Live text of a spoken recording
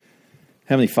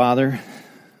Heavenly Father,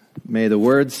 may the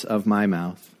words of my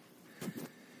mouth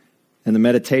and the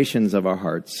meditations of our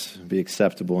hearts be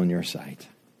acceptable in your sight.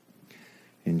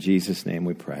 In Jesus' name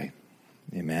we pray.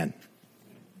 Amen.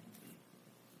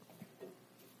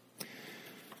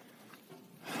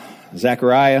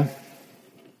 Zechariah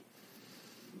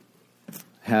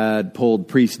had pulled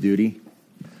priest duty.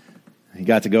 He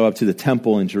got to go up to the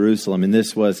temple in Jerusalem, and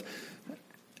this was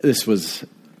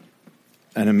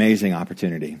an amazing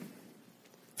opportunity.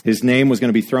 His name was going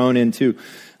to be thrown into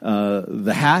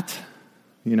the hat.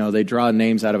 You know, they draw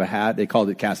names out of a hat. They called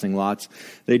it casting lots.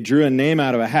 They drew a name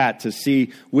out of a hat to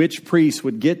see which priest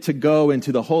would get to go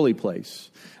into the holy place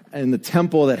in the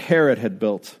temple that Herod had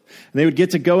built. And they would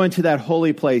get to go into that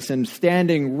holy place, and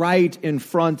standing right in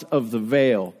front of the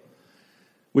veil,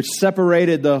 which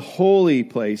separated the holy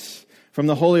place from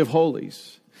the Holy of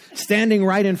Holies. Standing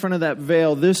right in front of that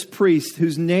veil, this priest,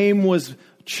 whose name was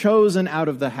chosen out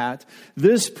of the hat,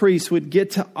 this priest would get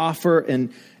to offer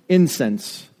an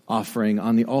incense offering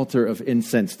on the altar of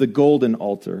incense, the golden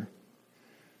altar.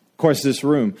 Of course, this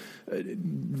room,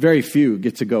 very few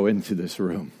get to go into this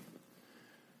room.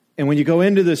 And when you go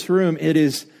into this room, it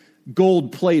is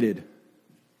gold-plated.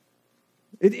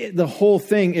 The whole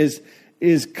thing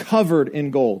is covered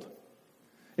in gold.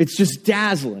 It's just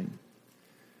dazzling.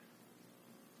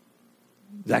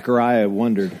 Zechariah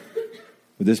wondered,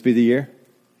 would this be the year?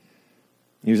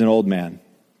 He was an old man.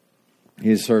 He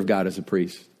had served God as a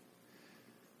priest.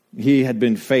 He had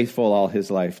been faithful all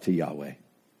his life to Yahweh.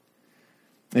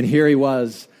 And here he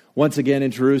was, once again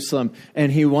in Jerusalem,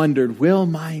 and he wondered, will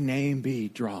my name be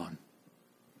drawn?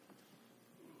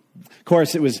 Of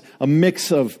course, it was a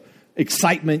mix of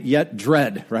excitement yet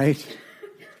dread, right?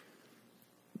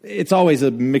 It's always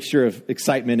a mixture of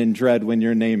excitement and dread when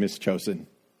your name is chosen.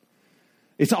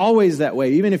 It's always that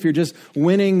way, even if you're just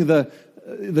winning the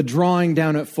drawing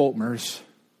down at Fultmer's.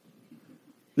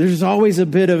 There's always a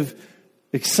bit of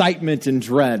excitement and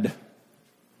dread,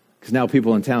 because now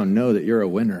people in town know that you're a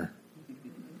winner.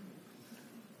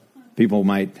 People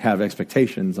might have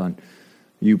expectations on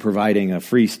you providing a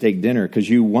free steak dinner because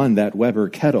you won that Weber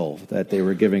kettle that they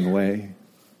were giving away.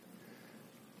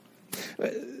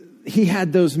 He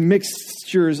had those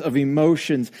mixtures of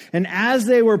emotions. And as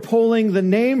they were pulling the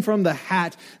name from the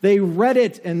hat, they read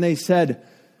it and they said,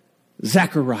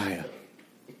 Zechariah.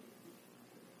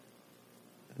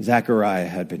 Zechariah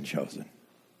had been chosen.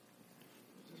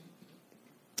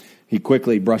 He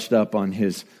quickly brushed up on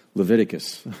his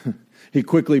Leviticus. He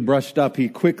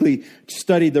quickly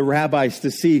studied the rabbis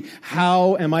to see,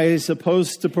 how am I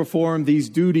supposed to perform these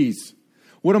duties?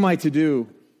 What am I to do?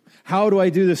 How do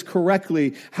I do this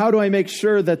correctly? How do I make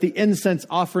sure that the incense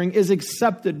offering is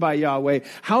accepted by Yahweh?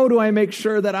 How do I make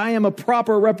sure that I am a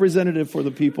proper representative for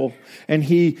the people? And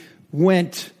he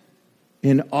went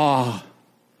in awe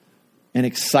and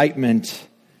excitement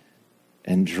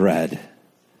and dread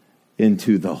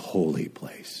into the holy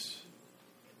place.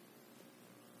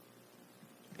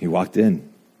 He walked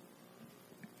in.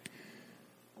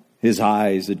 His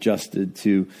eyes adjusted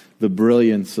to the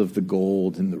brilliance of the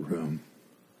gold in the room.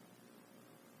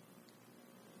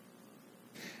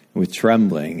 With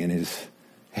trembling in his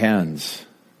hands,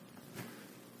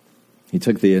 he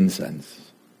took the incense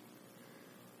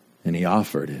and he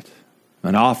offered it,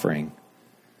 an offering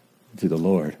to the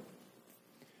Lord.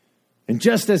 And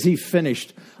just as he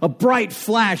finished, a bright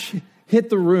flash hit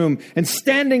the room, and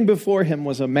standing before him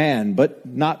was a man, but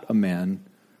not a man,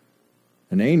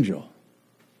 an angel.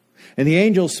 And the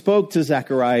angel spoke to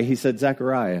Zechariah. He said,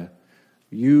 Zechariah,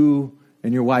 you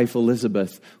and your wife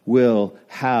Elizabeth will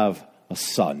have a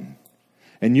son.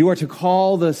 And you are to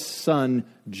call the son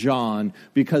John,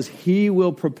 because he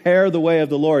will prepare the way of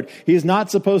the Lord. He is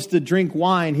not supposed to drink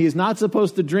wine. He is not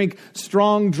supposed to drink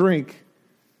strong drink.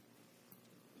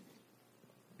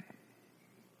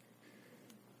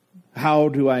 How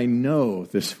do I know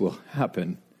this will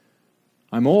happen?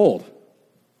 I'm old.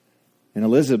 And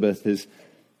Elizabeth is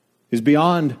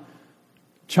beyond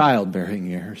childbearing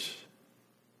years.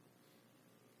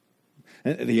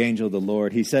 And the angel of the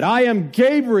Lord, he said, I am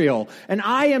Gabriel, and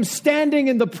I am standing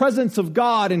in the presence of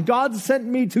God, and God sent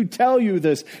me to tell you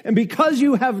this. And because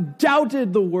you have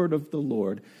doubted the word of the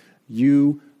Lord,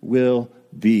 you will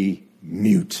be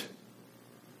mute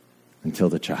until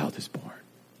the child is born.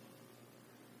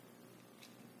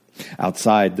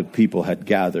 Outside, the people had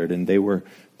gathered, and they were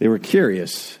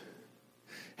curious.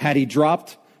 Had he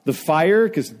dropped the fire?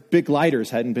 Because big lighters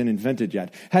hadn't been invented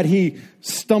yet. Had he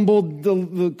stumbled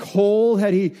the coal?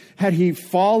 Had he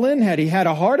fallen? Had he had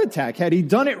a heart attack? Had he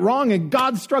done it wrong and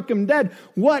God struck him dead?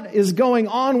 What is going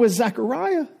on with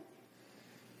Zechariah?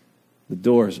 the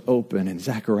doors open and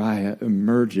Zechariah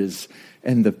emerges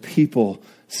and the people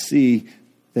see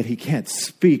that he can't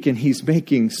speak and he's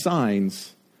making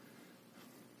signs.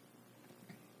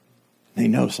 They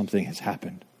know something has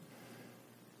happened.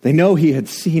 They know he had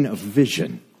seen a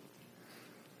vision.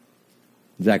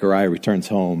 Zechariah returns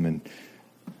home and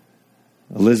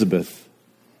Elizabeth,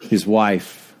 his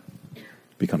wife,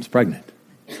 becomes pregnant.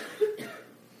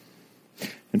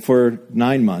 And for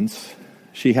 9 months,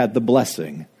 she had the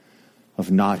blessing of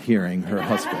not hearing her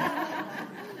husband.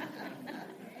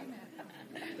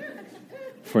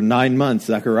 For 9 months,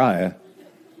 Zechariah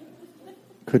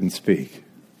couldn't speak.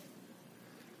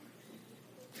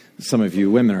 Some of you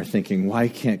women are thinking, why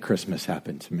can't Christmas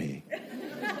happen to me?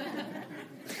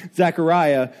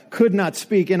 Zechariah could not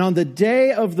speak. And on the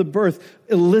day of the birth,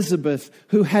 Elizabeth,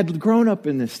 who had grown up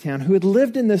in this town, who had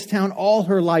lived in this town all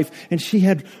her life, and she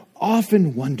had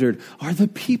often wondered, are the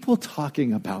people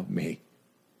talking about me?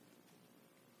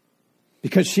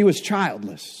 Because she was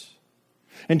childless.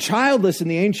 And childless in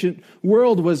the ancient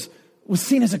world was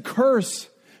seen as a curse.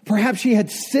 Perhaps she had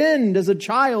sinned as a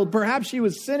child. Perhaps she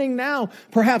was sinning now.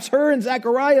 Perhaps her and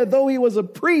Zechariah, though he was a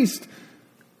priest,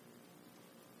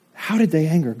 how did they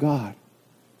anger God?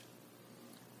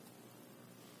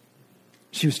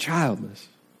 She was childless.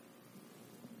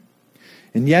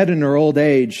 And yet in her old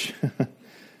age,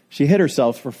 she hid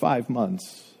herself for 5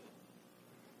 months.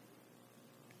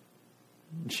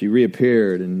 She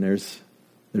reappeared, and there's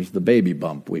the baby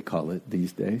bump, we call it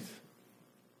these days.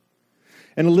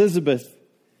 And Elizabeth,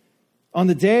 on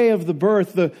the day of the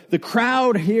birth, the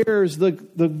crowd hears, the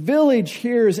village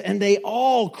hears, and they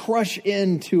all crush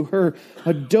into her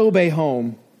adobe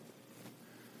home.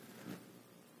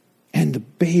 And the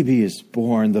baby is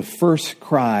born. The first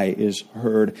cry is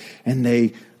heard, and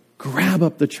they grab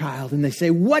up the child and they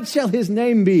say, what shall his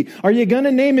name be? Are you going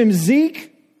to name him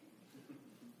Zeke?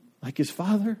 Like his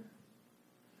father?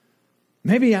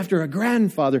 Maybe after a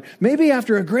grandfather, maybe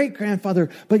after a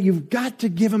great-grandfather, but you've got to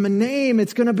give him a name.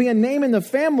 It's going to be a name in the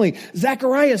family.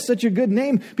 Zechariah is such a good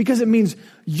name because it means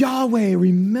Yahweh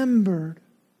remembered.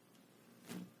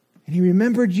 And he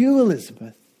remembered you,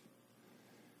 Elizabeth.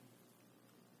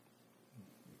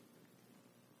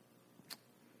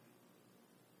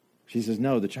 She says,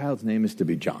 no, the child's name is to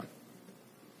be John.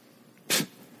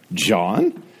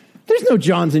 John? There's no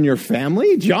Johns in your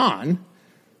family. John?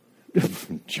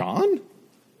 John?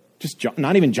 Just John,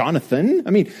 not even Jonathan?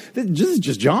 I mean, this is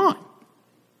just John.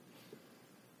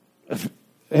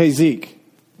 Hey, Zeke,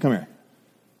 come here.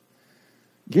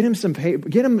 Get him some paper,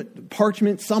 get him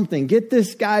parchment, something. Get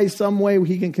this guy some way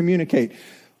he can communicate.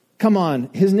 Come on,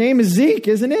 his name is Zeke,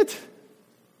 isn't it?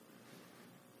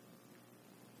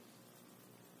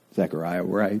 Zechariah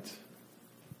writes.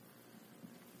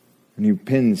 And he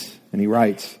pins and he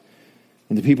writes.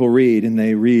 And the people read, and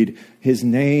they read, his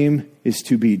name is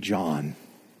to be John.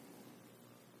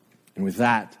 And with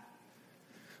that,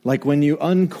 like when you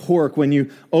uncork, when you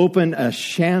open a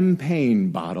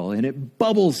champagne bottle and it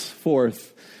bubbles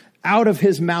forth, out of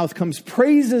his mouth comes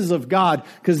praises of God,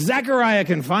 because Zechariah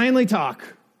can finally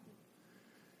talk.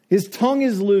 His tongue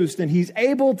is loosed and he's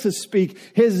able to speak.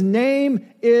 His name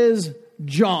is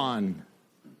John.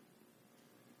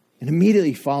 And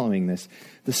immediately following this,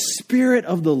 the Spirit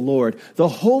of the Lord, the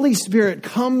Holy Spirit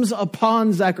comes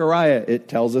upon Zechariah. It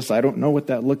tells us, I don't know what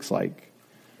that looks like.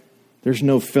 There's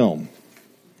no film,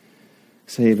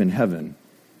 save in heaven.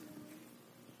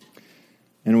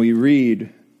 And we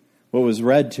read what was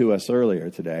read to us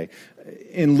earlier today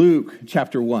in Luke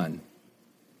chapter 1.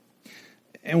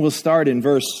 And we'll start in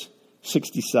verse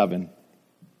 67.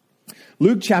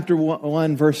 Luke chapter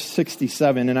 1, verse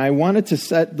 67. And I wanted to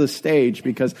set the stage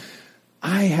because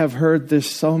I have heard this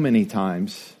so many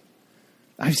times.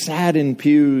 I've sat in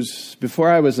pews. Before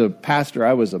I was a pastor,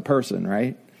 I was a person,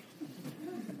 right?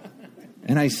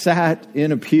 And I sat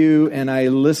in a pew and I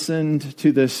listened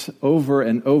to this over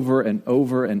and over and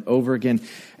over and over again.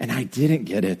 And I didn't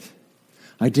get it.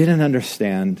 I didn't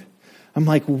understand. I'm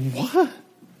like, what?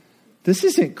 This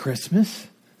isn't Christmas.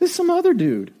 This is some other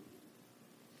dude.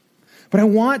 But I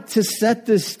want to set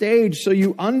this stage so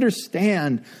you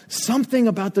understand something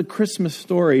about the Christmas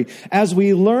story. As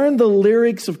we learn the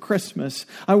lyrics of Christmas,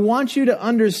 I want you to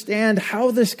understand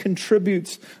how this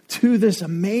contributes to this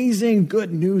amazing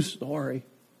good news story.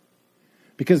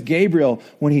 Because Gabriel,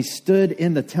 when he stood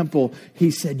in the temple,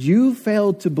 he said, you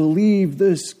failed to believe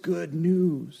this good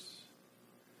news.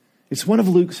 It's one of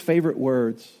Luke's favorite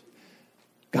words.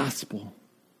 Gospel.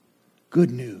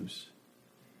 Good news.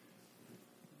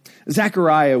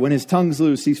 Zechariah, when his tongue's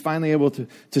loose, he's finally able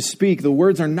to speak. The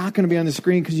words are not going to be on the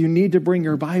screen because you need to bring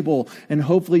your Bible. And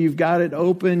hopefully you've got it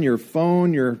open, your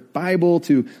phone, your Bible,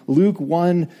 to Luke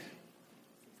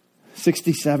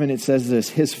 1:67. It says this: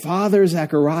 his father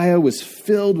Zechariah was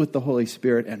filled with the Holy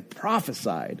Spirit and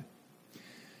prophesied.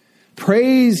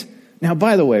 Praise. Now,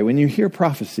 by the way, when you hear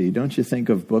prophecy, don't you think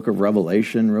of Book of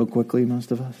Revelation real quickly,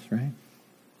 most of us, right?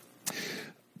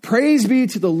 Praise be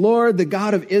to the Lord, the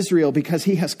God of Israel, because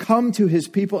he has come to his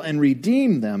people and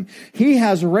redeemed them. He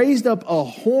has raised up a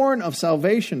horn of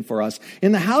salvation for us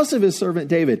in the house of his servant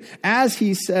David, as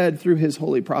he said through his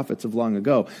holy prophets of long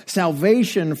ago,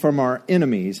 salvation from our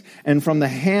enemies and from the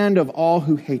hand of all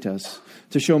who hate us,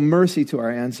 to show mercy to our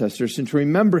ancestors and to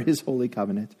remember his holy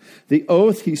covenant, the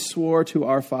oath he swore to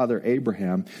our father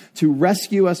Abraham, to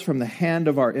rescue us from the hand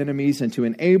of our enemies and to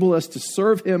enable us to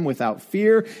serve him without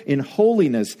fear in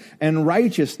holiness and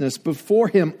righteousness before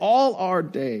him all our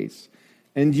days.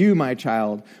 And you, my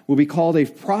child, will be called a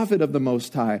prophet of the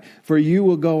Most High, for you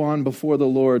will go on before the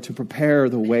Lord to prepare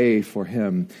the way for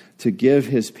him, to give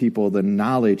his people the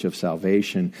knowledge of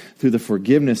salvation through the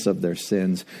forgiveness of their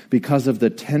sins, because of the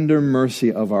tender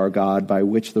mercy of our God, by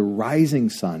which the rising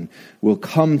sun will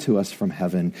come to us from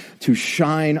heaven, to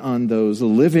shine on those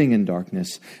living in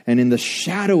darkness and in the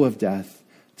shadow of death,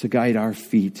 to guide our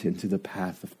feet into the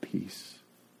path of peace.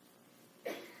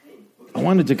 I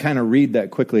wanted to kind of read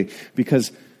that quickly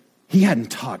because he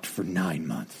hadn't talked for 9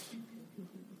 months.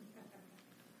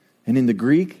 And in the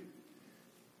Greek,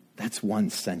 that's one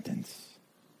sentence.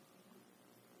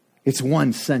 It's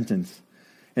one sentence.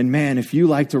 And man, if you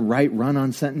like to write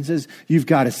run-on sentences, you've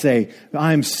got to say,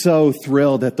 I'm so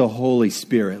thrilled that the Holy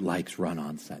Spirit likes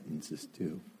run-on sentences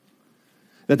too.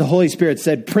 That the Holy Spirit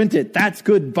said, print it, that's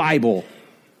good Bible.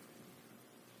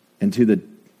 And to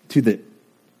the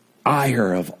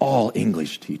ire of all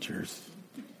English teachers.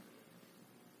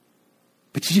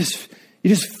 But you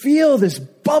just feel this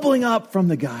bubbling up from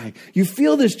the guy. You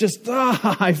feel this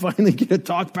I finally get to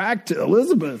talk back to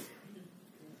Elizabeth.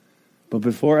 But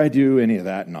before I do any of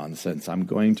that nonsense, I'm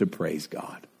going to praise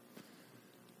God.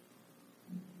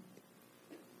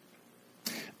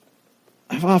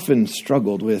 I've often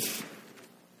struggled with,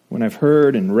 when I've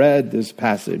heard and read this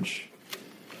passage,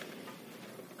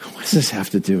 what does this have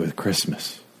to do with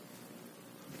Christmas?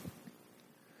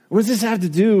 What does this have to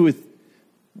do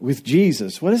with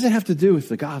Jesus? What does it have to do with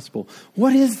the gospel?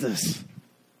 What is this?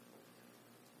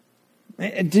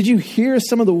 And did you hear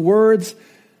some of the words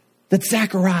that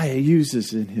Zechariah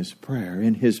uses in his prayer,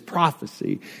 in his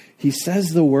prophecy? He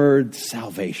says the word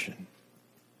salvation.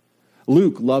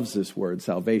 Luke loves this word,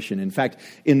 salvation. In fact,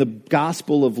 in the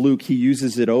Gospel of Luke, he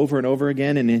uses it over and over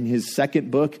again. And in his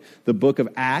second book, the book of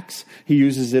Acts, he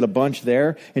uses it a bunch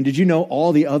there. And did you know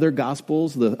all the other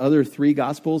Gospels, the other 3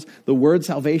 Gospels, the word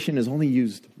salvation is only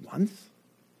used once?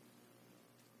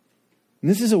 And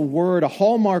this is a word, a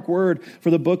hallmark word for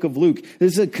the book of Luke.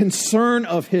 This is a concern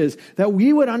of his, that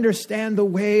we would understand the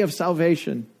way of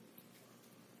salvation.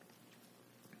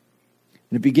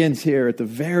 And it begins here at the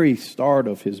very start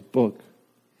of his book.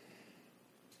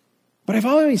 But I've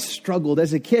always struggled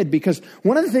as a kid because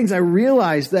one of the things I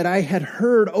realized that I had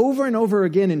heard over and over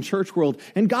again in church world,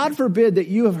 and God forbid that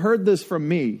you have heard this from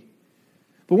me,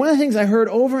 but one of the things I heard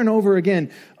over and over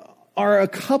again are a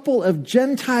couple of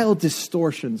Gentile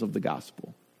distortions of the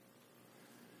gospel.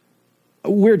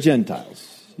 We're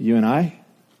Gentiles, you and I,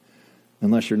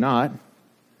 unless you're not,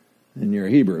 then you're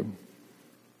a Hebrew.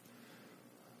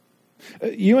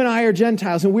 You and I are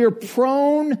Gentiles, and we are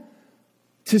prone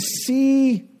to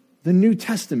see the New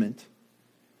Testament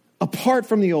apart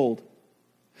from the Old.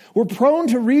 We're prone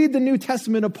to read the New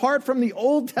Testament apart from the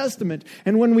Old Testament.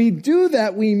 And when we do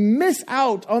that, we miss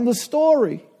out on the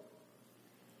story.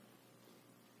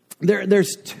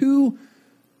 There's 2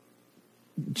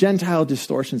 Gentile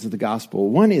distortions of the gospel.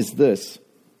 One is this: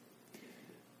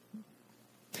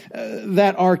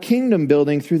 that our kingdom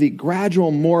building through the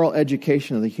gradual moral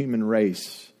education of the human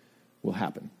race will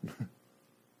happen.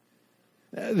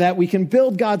 That we can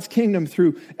build God's kingdom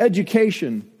through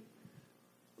education,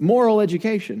 moral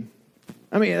education.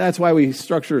 I mean, that's why we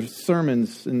structure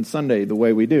sermons in Sunday the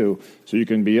way we do, so you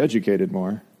can be educated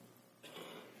more.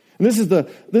 And this is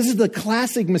the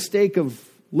classic mistake of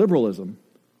liberalism.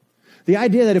 The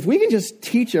idea that if we can just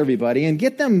teach everybody and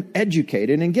get them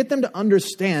educated and get them to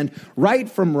understand right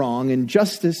from wrong and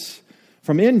justice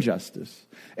from injustice,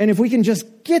 and if we can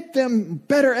just get them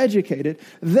better educated,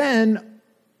 then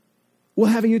we'll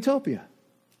have a utopia.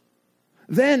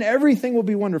 Then everything will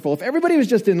be wonderful. If everybody was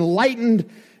just enlightened,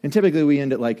 and typically we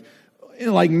end it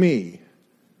like me.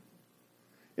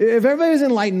 If everybody was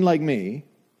enlightened like me,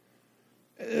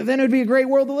 then it would be a great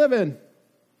world to live in.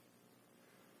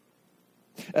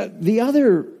 The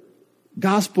other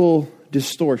gospel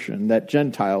distortion that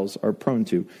Gentiles are prone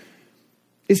to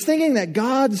is thinking that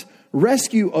God's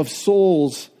rescue of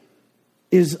souls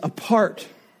is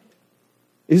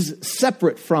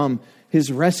separate from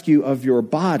his rescue of your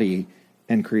body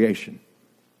and creation.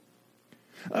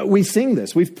 We sing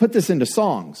this. We've put this into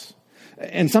songs.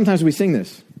 And sometimes we sing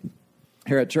this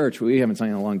here at church. We haven't sung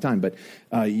in a long time, but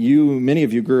many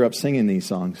of you grew up singing these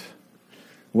songs.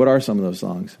 What are some of those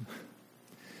songs?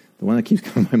 The one that keeps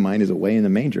coming to my mind is Away in the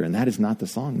Manger, and that is not the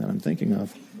song that I'm thinking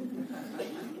of.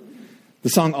 The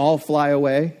song All Fly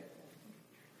Away.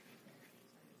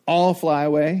 All fly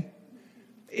away.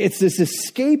 It's this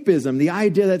escapism, the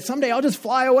idea that someday I'll just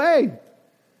fly away.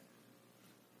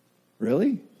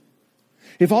 Really?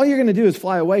 If all you're going to do is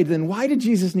fly away, then why did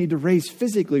Jesus need to raise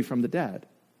physically from the dead?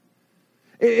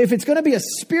 If it's going to be a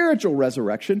spiritual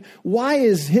resurrection, why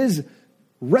is his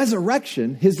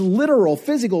resurrection, his literal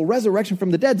physical resurrection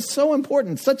from the dead, so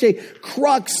important, such a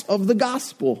crux of the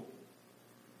gospel?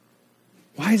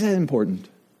 Why is that important?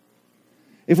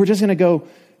 If we're just going to go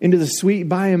into the sweet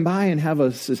by and by and have a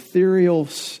ethereal,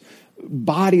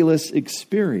 bodiless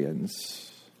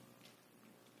experience.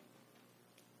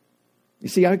 You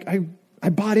see, I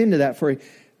bought into that for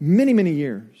many, many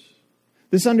years.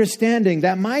 This understanding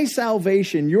that my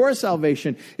salvation, your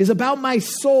salvation, is about my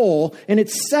soul and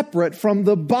it's separate from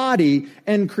the body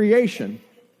and creation.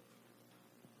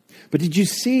 But did you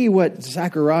see what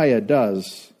Zechariah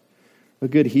does, a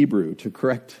good Hebrew, to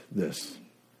correct this?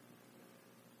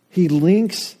 He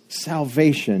links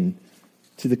salvation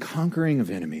to the conquering of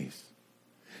enemies.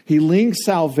 He links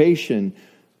salvation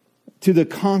to the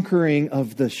conquering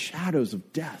of the shadows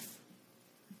of death.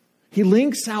 He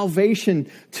links salvation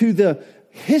to the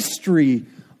history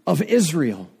of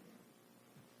Israel.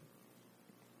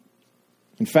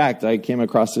 In fact, I came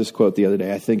across this quote the other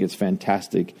day. I think it's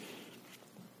fantastic.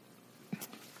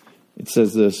 It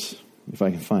says this, if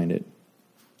I can find it.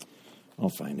 I'll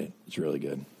find it. It's really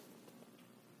good.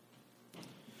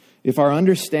 If our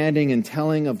understanding and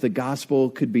telling of the gospel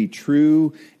could be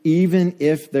true, even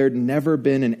if there'd never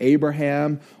been an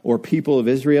Abraham or people of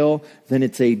Israel, then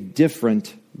it's a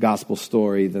different gospel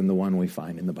story than the one we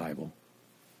find in the Bible.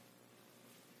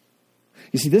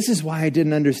 You see, this is why I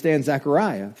didn't understand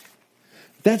Zechariah.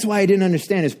 That's why I didn't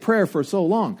understand his prayer for so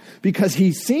long. Because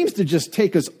he seems to just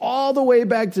take us all the way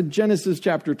back to Genesis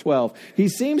chapter 12. He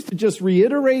seems to just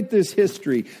reiterate this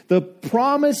history. The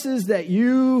promises that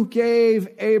you gave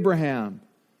Abraham.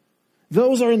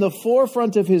 Those are in the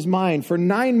forefront of his mind for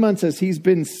 9 months as he's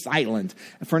been silent.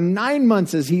 For 9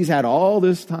 months as he's had all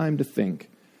this time to think.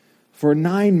 For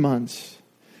 9 months,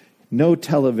 no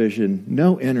television,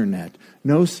 no internet,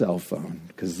 no cell phone,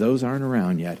 because those aren't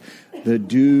around yet. The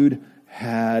dude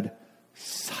had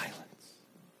silence.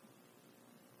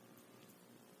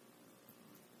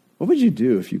 What would you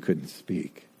do if you couldn't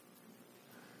speak?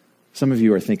 Some of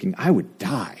you are thinking, I would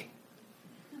die.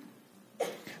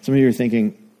 Some of you are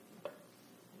thinking,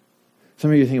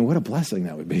 what a blessing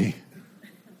that would be.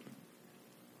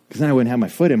 Because then I wouldn't have my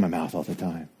foot in my mouth all the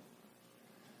time.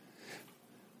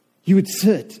 You would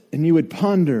sit and you would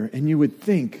ponder and you would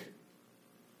think.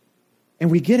 And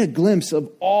we get a glimpse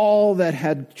of all that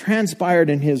had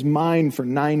transpired in his mind for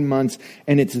 9 months,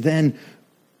 and it's then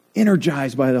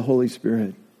energized by the Holy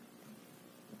Spirit.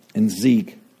 And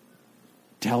Zeke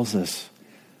tells us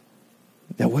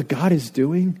that what God is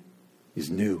doing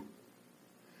is new.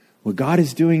 What God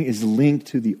is doing is linked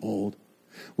to the old.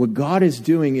 What God is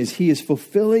doing is he is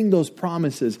fulfilling those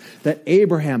promises that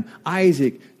Abraham,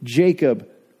 Isaac, Jacob,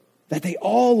 that they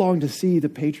all long to see, the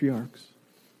patriarchs.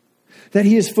 That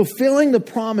he is fulfilling the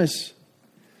promise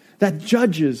that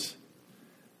Judges,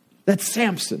 that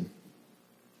Samson,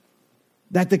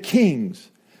 that the kings,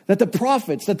 that the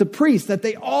prophets, that the priests, that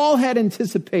they all had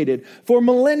anticipated for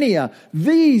millennia.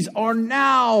 These are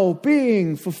now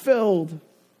being fulfilled.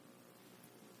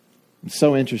 It's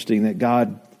so interesting that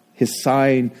God, his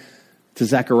sign to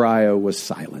Zechariah was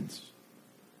silence.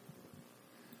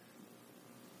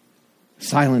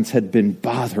 Silence had been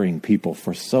bothering people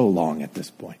for so long at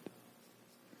this point.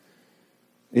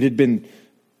 It had been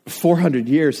 400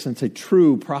 years since a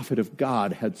true prophet of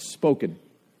God had spoken.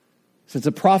 Since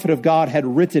a prophet of God had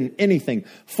written anything.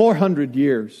 400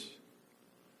 years.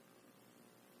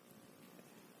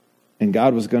 And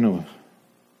God was going to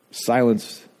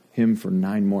silence him for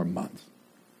 9 more months.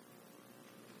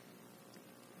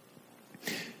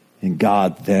 And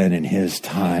God then in his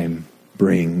time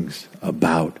brings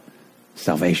about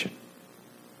salvation.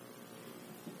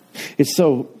 It's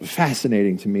so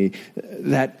fascinating to me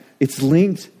that it's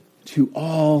linked to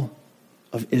all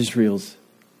of Israel's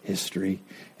history.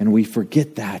 And we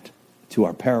forget that to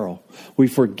our peril. We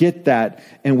forget that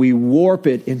and we warp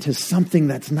it into something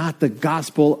that's not the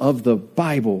gospel of the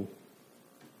Bible.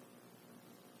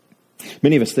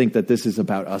 Many of us think that this is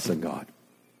about us and God.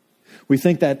 We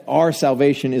think that our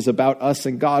salvation is about us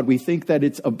and God. We think that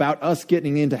it's about us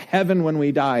getting into heaven when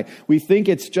we die. We think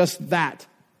it's just that.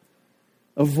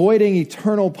 Avoiding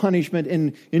eternal punishment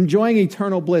and enjoying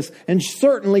eternal bliss. And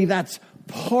certainly that's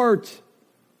part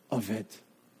of it.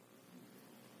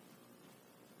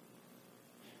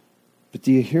 But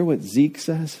do you hear what Zeke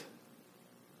says?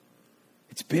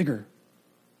 It's bigger.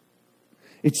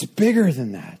 It's bigger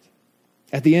than that.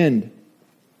 At the end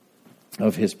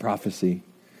of his prophecy,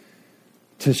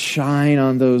 to shine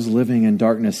on those living in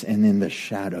darkness and in the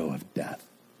shadow of death,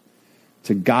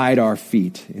 to guide our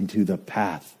feet into the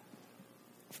path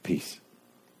of peace.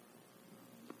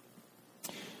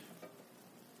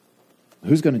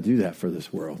 Who's going to do that for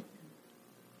this world?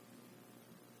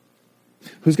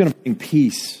 Who's going to bring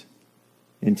peace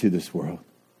into this world?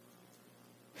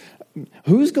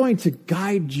 Who's going to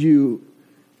guide you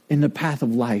in the path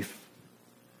of life,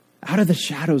 out of the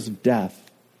shadows of death?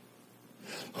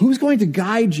 Who's going to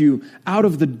guide you out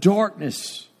of the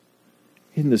darkness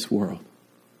in this world?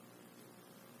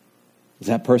 Does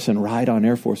that person ride on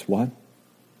Air Force One?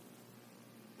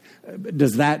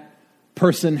 Does that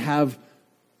person have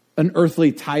an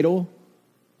earthly title,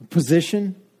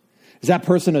 position? Is that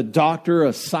person a doctor,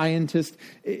 a scientist?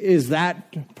 Is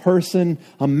that person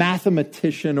a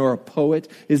mathematician or a poet?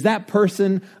 Is that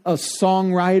person a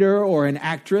songwriter or an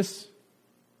actress?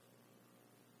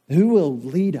 Who will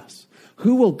lead us?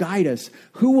 Who will guide us?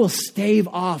 Who will stave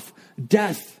off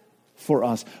death for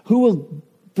us? Who will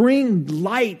bring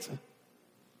light?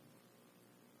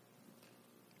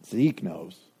 Zeke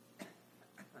knows.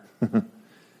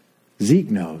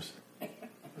 Zeke knows.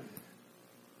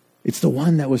 It's the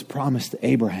one that was promised to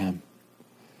Abraham.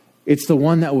 It's the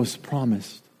one that was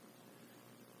promised.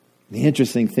 The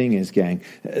interesting thing is, gang,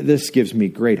 this gives me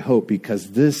great hope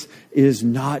because this is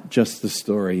not just the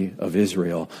story of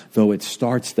Israel. Though it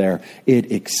starts there,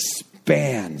 it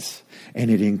expands and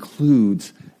it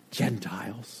includes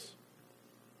Gentiles.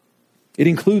 It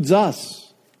includes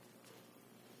us.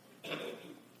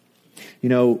 You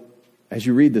know, as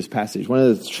you read this passage, one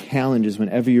of the challenges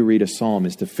whenever you read a psalm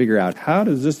is to figure out, how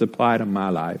does this apply to my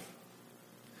life?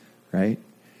 Right?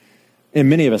 And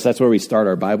many of us, that's where we start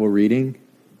our Bible reading,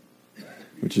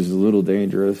 which is a little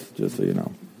dangerous, just so you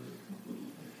know.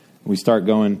 We start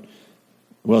going,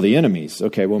 well, the enemies.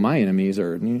 Okay, well, my enemies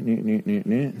are...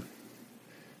 Maybe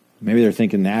they're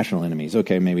thinking national enemies.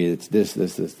 Okay, maybe it's this.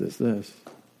 And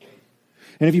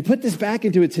if you put this back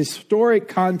into its historic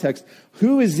context,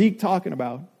 who is Zeke talking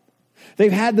about?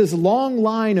 They've had this long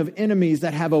line of enemies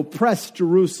that have oppressed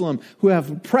Jerusalem, who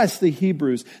have oppressed the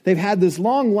Hebrews. They've had this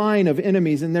long line of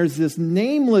enemies, and there's this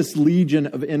nameless legion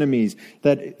of enemies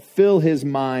that fill his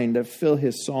mind, that fill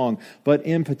his song. But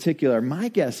in particular, my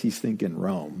guess he's thinking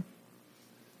Rome.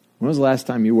 When was the last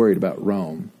time you worried about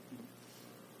Rome?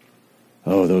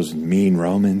 Oh, those mean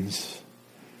Romans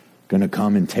going to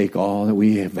come and take all that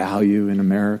we value in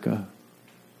America.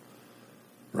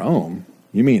 Rome?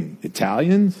 You mean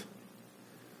Italians?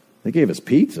 They gave us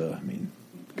pizza. I mean,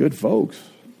 good folks.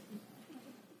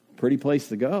 Pretty place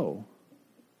to go.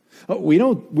 Oh, we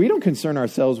don't concern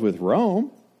ourselves with Rome.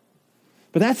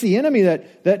 But that's the enemy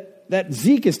that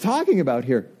Zeke is talking about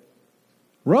here.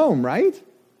 Rome, right?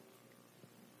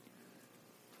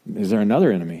 Is there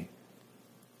another enemy?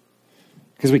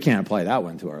 Because we can't apply that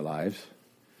one to our lives.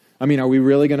 I mean, are we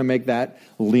really going to make that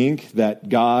link that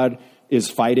God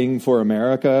is fighting for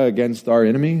America against our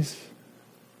enemies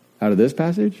out of this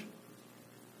passage?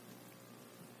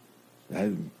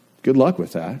 Good luck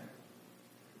with that.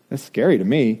 That's scary to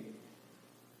me.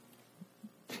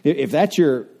 If that's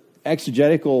your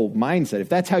exegetical mindset, if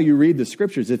that's how you read the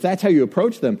scriptures, if that's how you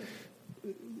approach them,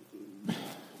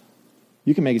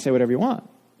 you can make it say whatever you want.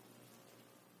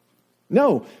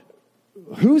 No.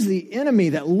 Who's the enemy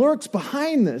that lurks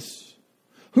behind this?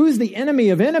 Who's the enemy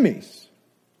of enemies?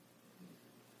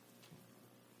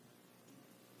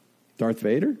 Darth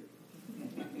Vader?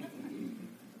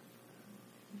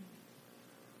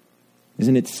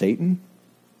 Isn't it Satan?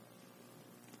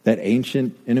 That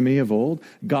ancient enemy of old?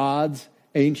 God's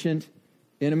ancient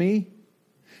enemy?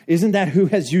 Isn't that who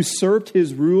has usurped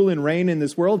his rule and reign in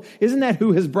this world? Isn't that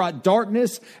who has brought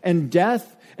darkness and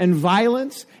death and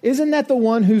violence? Isn't that the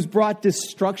one who's brought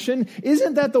destruction?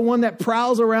 Isn't that the one that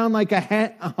prowls around like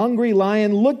a hungry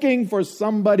lion looking for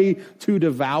somebody to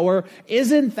devour?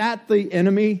 Isn't that the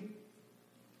enemy?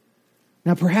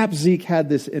 Now, perhaps Zeke had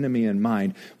this enemy in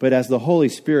mind, but as the Holy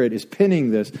Spirit is pinning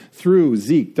this through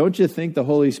Zeke, don't you think the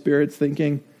Holy Spirit's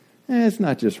thinking, it's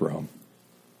not just Rome.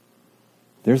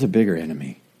 There's a bigger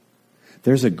enemy.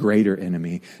 There's a greater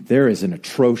enemy. There is an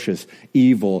atrocious,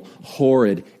 evil,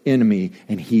 horrid enemy,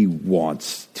 and he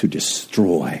wants to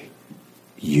destroy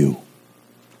you.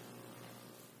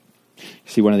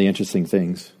 See, one of the interesting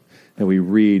things that we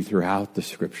read throughout the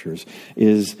Scriptures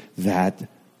is that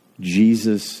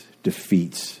Jesus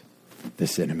defeats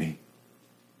this enemy.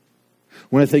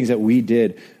 One of the things that we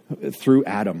did through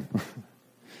Adam,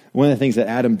 one of the things that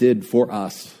Adam did for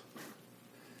us,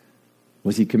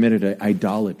 was he committed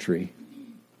idolatry.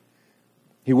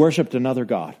 He worshiped another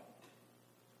god.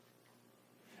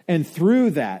 And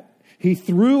through that, he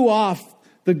threw off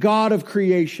the God of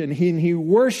creation. He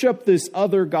worshiped this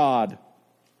other god.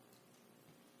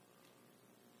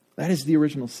 That is the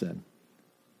original sin.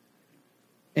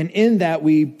 And in that,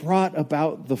 we brought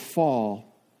about the fall.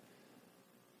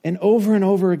 And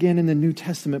over again in the New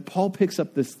Testament, Paul picks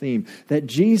up this theme that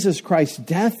Jesus Christ's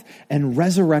death and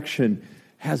resurrection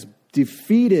has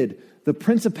defeated the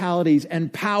principalities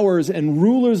and powers and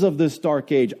rulers of this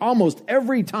dark age. Almost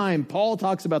every time Paul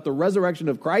talks about the resurrection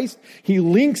of Christ, he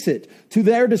links it to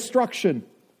their destruction.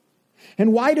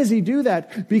 And why does he do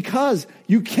that? Because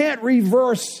you can't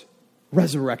reverse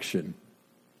resurrection.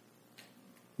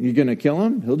 You're going to kill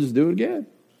him, he'll just do it again.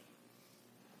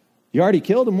 You already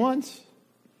killed him once.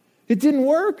 It didn't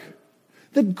work.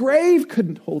 The grave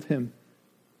couldn't hold him.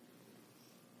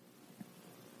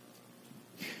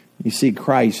 You see,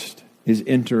 Christ is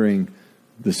entering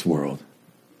this world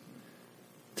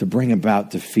to bring about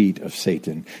defeat of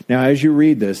Satan. Now, as you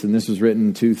read this, and this was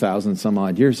written 2,000 some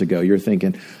odd years ago, you're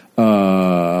thinking,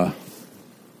 so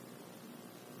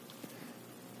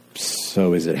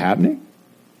is it happening?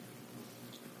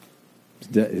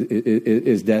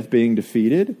 Is death being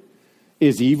defeated?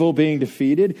 Is evil being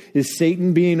defeated? Is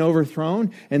Satan being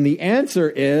overthrown? And the answer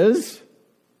is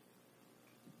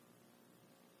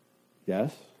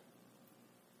yes.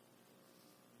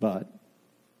 But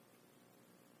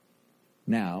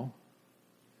now,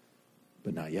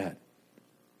 but not yet.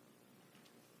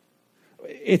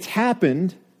 It's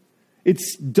happened.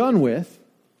 It's done with.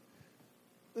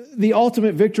 The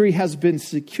ultimate victory has been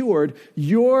secured.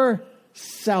 Your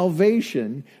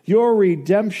salvation, your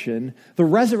redemption, the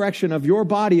resurrection of your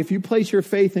body, if you place your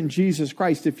faith in Jesus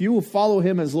Christ, if you will follow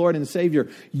him as Lord and Savior,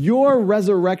 your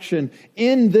resurrection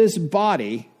in this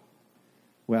body,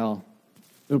 well,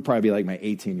 it'll probably be like my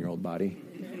 18-year-old body,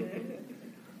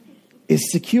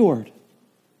 is secured.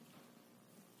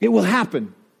 It will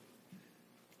happen.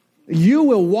 You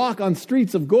will walk on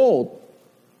streets of gold.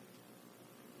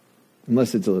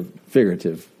 Unless it's a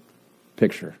figurative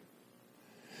picture.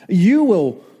 You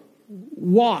will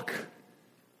walk.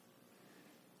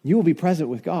 You will be present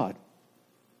with God.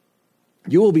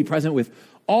 You will be present with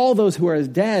all those who are as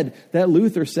dead, that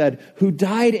Luther said, who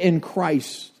died in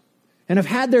Christ and have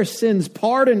had their sins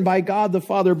pardoned by God the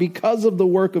Father because of the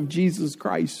work of Jesus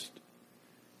Christ.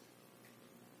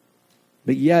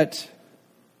 But yet,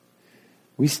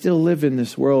 we still live in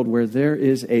this world where there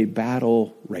is a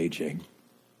battle raging.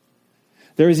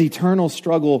 There is eternal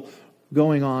struggle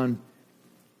going on.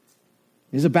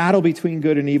 There's a battle between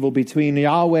good and evil, between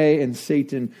Yahweh and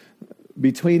Satan,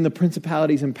 between the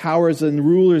principalities and powers and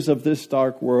rulers of this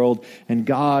dark world and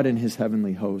God and his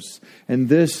heavenly hosts. And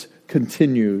this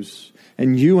continues.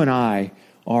 And you and I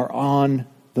are on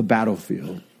the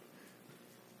battlefield.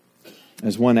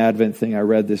 As one Advent thing I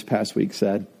read this past week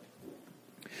said,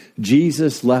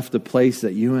 Jesus left a place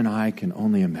that you and I can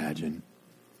only imagine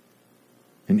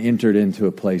and entered into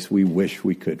a place we wish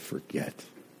we could forget.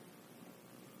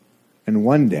 And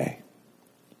one day,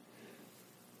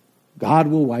 God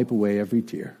will wipe away every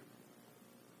tear.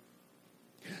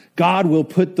 God will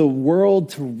put the world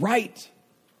to right.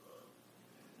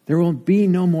 There will be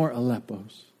no more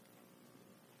Aleppos.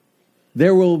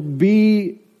 There will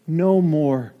be no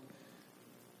more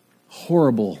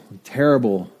horrible,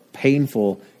 terrible,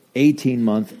 painful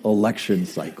 18-month election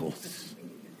cycles.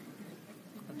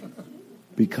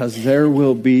 Because there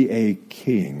will be a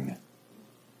king.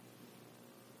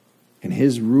 And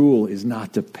his rule is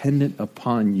not dependent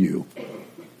upon you.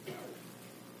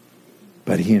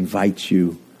 But he invites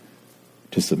you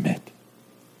to submit.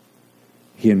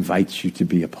 He invites you to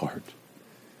be a part.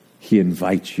 He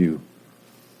invites you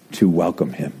to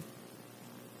welcome him.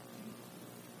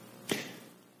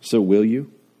 So will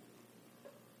you?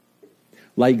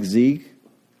 Like Zeke,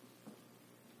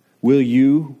 will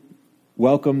you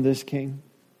welcome this king?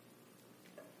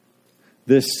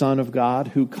 This Son of God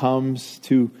who comes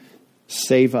to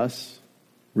save us,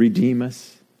 redeem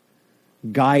us,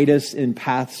 Guide us in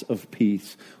paths of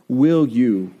peace. Will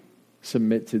you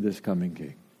submit to this coming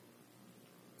King?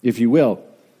 If you will,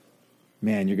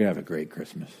 man, you're going to have a great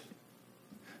Christmas.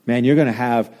 Man, you're going to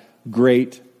have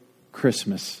great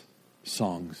Christmas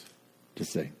songs to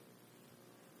sing.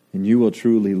 And you will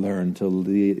truly learn to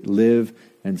live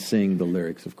and sing the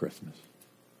lyrics of Christmas.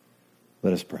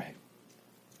 Let us pray.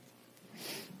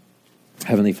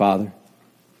 Heavenly Father,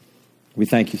 we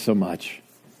thank you so much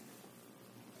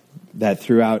that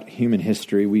throughout human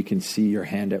history we can see your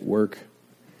hand at work.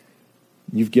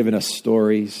 You've given us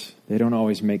stories. They don't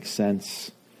always make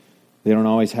sense. They don't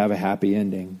always have a happy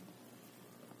ending.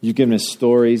 You've given us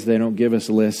stories. They don't give us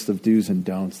lists of do's and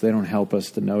don'ts. They don't help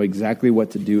us to know exactly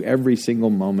what to do every single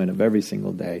moment of every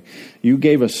single day. You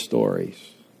gave us stories.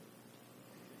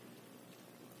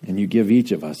 And you give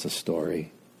each of us a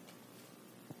story.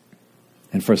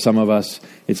 And for some of us,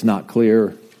 it's not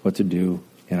clear what to do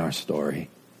in our story.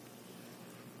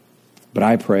 But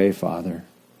I pray, Father,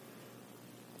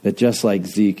 that just like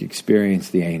Zeke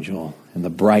experienced the angel and the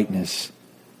brightness,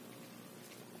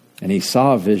 and he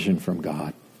saw a vision from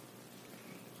God,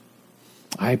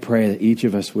 I pray that each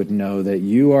of us would know that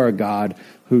you are a God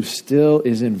who still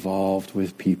is involved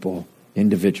with people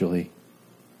individually.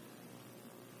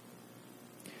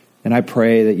 And I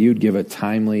pray that you'd give a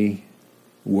timely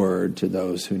word to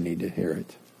those who need to hear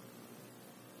it.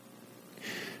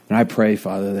 And I pray,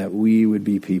 Father, that we would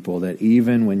be people that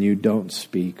even when you don't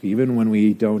speak, even when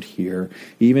we don't hear,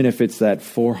 even if it's that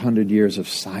 400 years of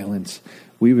silence,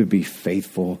 we would be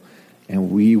faithful and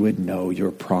we would know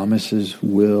your promises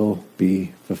will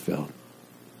be fulfilled.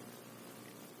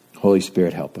 Holy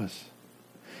Spirit, help us.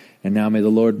 And now may the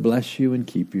Lord bless you and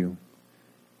keep you.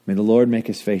 May the Lord make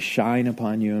his face shine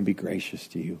upon you and be gracious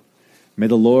to you. May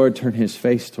the Lord turn his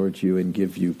face towards you and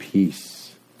give you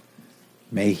peace.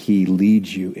 May he lead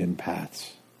you in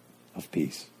paths of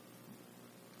peace.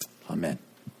 Amen.